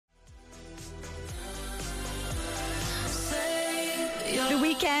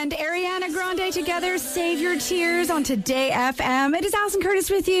weekend. Ariana Grande together, Save Your Tears on Today FM. It is Alison Curtis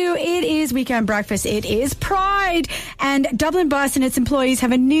with you. It is Weekend Breakfast. It is Pride. And Dublin Bus and its employees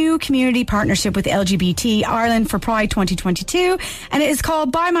have a new community partnership with LGBT Ireland for Pride 2022. And it is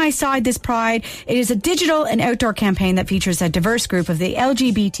called By My Side This Pride. It is a digital and outdoor campaign that features a diverse group of the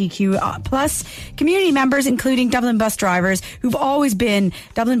LGBTQ plus community members, including Dublin Bus drivers,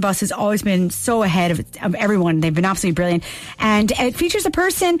 Dublin Bus has always been so ahead of everyone. They've been absolutely brilliant. And it features a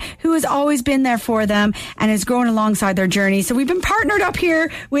person who has always been there for them and has grown alongside their journey. So we've been partnered up here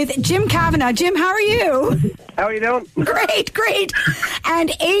with Jim Kavanagh. Jim, how are you? How are you doing? Great.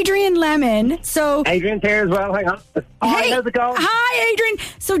 And Adrian Lemon. So Adrian's here as well. Hang on. Hi, how's it going? Hi, Adrian.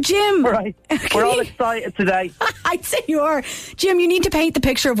 So Jim. Right. We're all excited today. I'd say you are. Jim, you need to paint the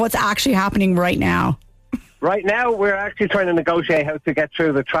picture of what's actually happening right now. Right now, we're actually trying to negotiate how to get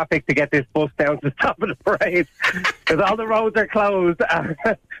through the traffic to get this bus down to the top of the parade because all the roads are closed.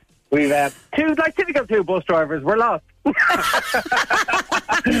 We've typical two bus drivers. We're lost.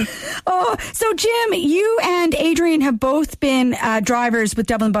 So Jim, you and Adrian have both been drivers with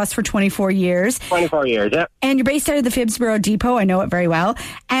Dublin Bus for 24 years. 24 years, yeah. And you're based out of the Phibsborough Depot. I know it very well.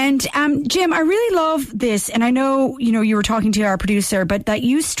 And Jim, I really love this. And I know, you were talking to our producer, but that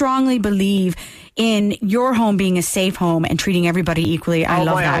you strongly believe in your home being a safe home and treating everybody equally. I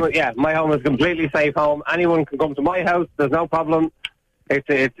love that. Home, yeah, my home is a completely safe home. Anyone can come to my house. There's no problem. It's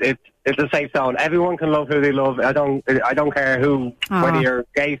a safe zone. Everyone can love who they love. I don't care who, whether you're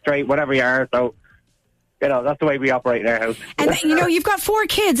gay, straight, whatever you are. So, that's the way we operate in our house. And you've got 4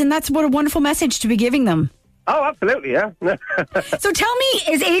 kids, and that's what a wonderful message to be giving them. Oh, absolutely, yeah. So tell me,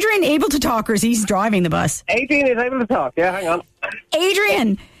 is Adrian able to talk, or is he driving the bus? Adrian is able to talk. Yeah, hang on.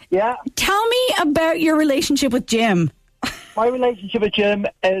 Adrian. Yeah. Tell me about your relationship with Jim. My relationship with Jim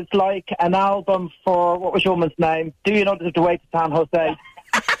is like an album for, what was your woman's name? Do you know the way to San Jose?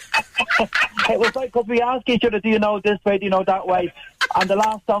 It was like, because we ask each other, do you know this way, do you know that way? And the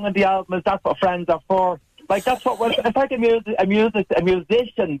last song on the album is That's What Friends Are For. Like, that's what, it's like a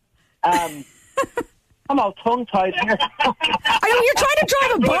musician. I'm all tongue-tied here. I know, you're trying to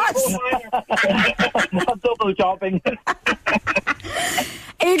drive a bus. I'm double jobbing.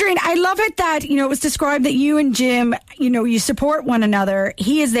 Adrian, I love it that, it was described that you and Jim, you support one another.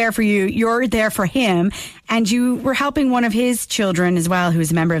 He is there for you. You're there for him. And you were helping one of his children as well,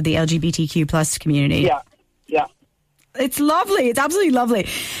 who's a member of the LGBTQ plus community. Yeah. It's lovely. It's absolutely lovely.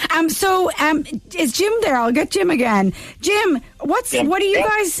 Is Jim there? I'll get Jim again. Jim, what are you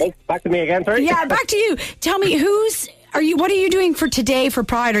guys... Back to me again, sorry. Yeah, back to you. Tell me, what are you doing for today for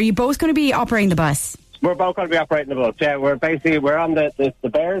Pride? Are you both going to be operating the bus? We're both going to be operating the bus. Yeah, we're on the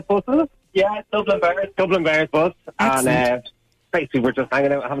Bears buses. Yeah, Dublin Bears bus. Excellent. And basically we're just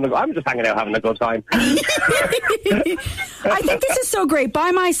hanging out I'm just hanging out having a good time. I think this is so great.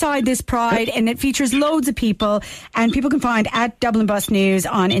 By My Side This Pride, and it features loads of people, and people can find at Dublin Bus News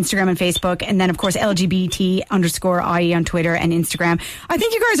on Instagram and Facebook, and then of course LGBT_IE on Twitter and Instagram. I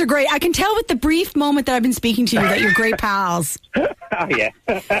think you guys are great. I can tell with the brief moment that I've been speaking to you that you're great pals. Oh yeah.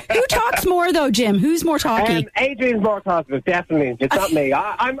 Who talks more though, Jim? Who's more talky? Adrian's more talkative, definitely. It's not me.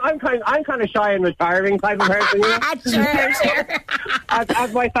 I'm kind of shy and retiring type of person. Sure.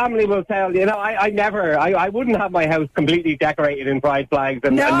 As my family will tell, I wouldn't have my house completely decorated in pride flags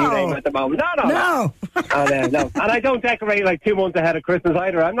and a new name at the moment. No. And I don't decorate like 2 months ahead of Christmas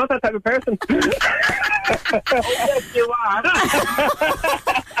either. I'm not that type of person. Yes, you are.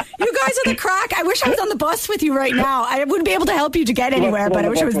 You guys are the crack. I wish I was on the bus with you right now. I wouldn't be able to help you to get anywhere, but I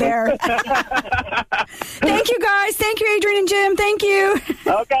wish I was there. Thank you, guys. Thank you, Adrian and Jim. Thank you.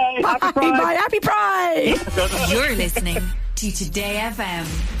 Okay. Happy Pride. Bye. Happy Pride. You're listening to Today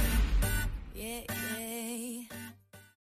FM.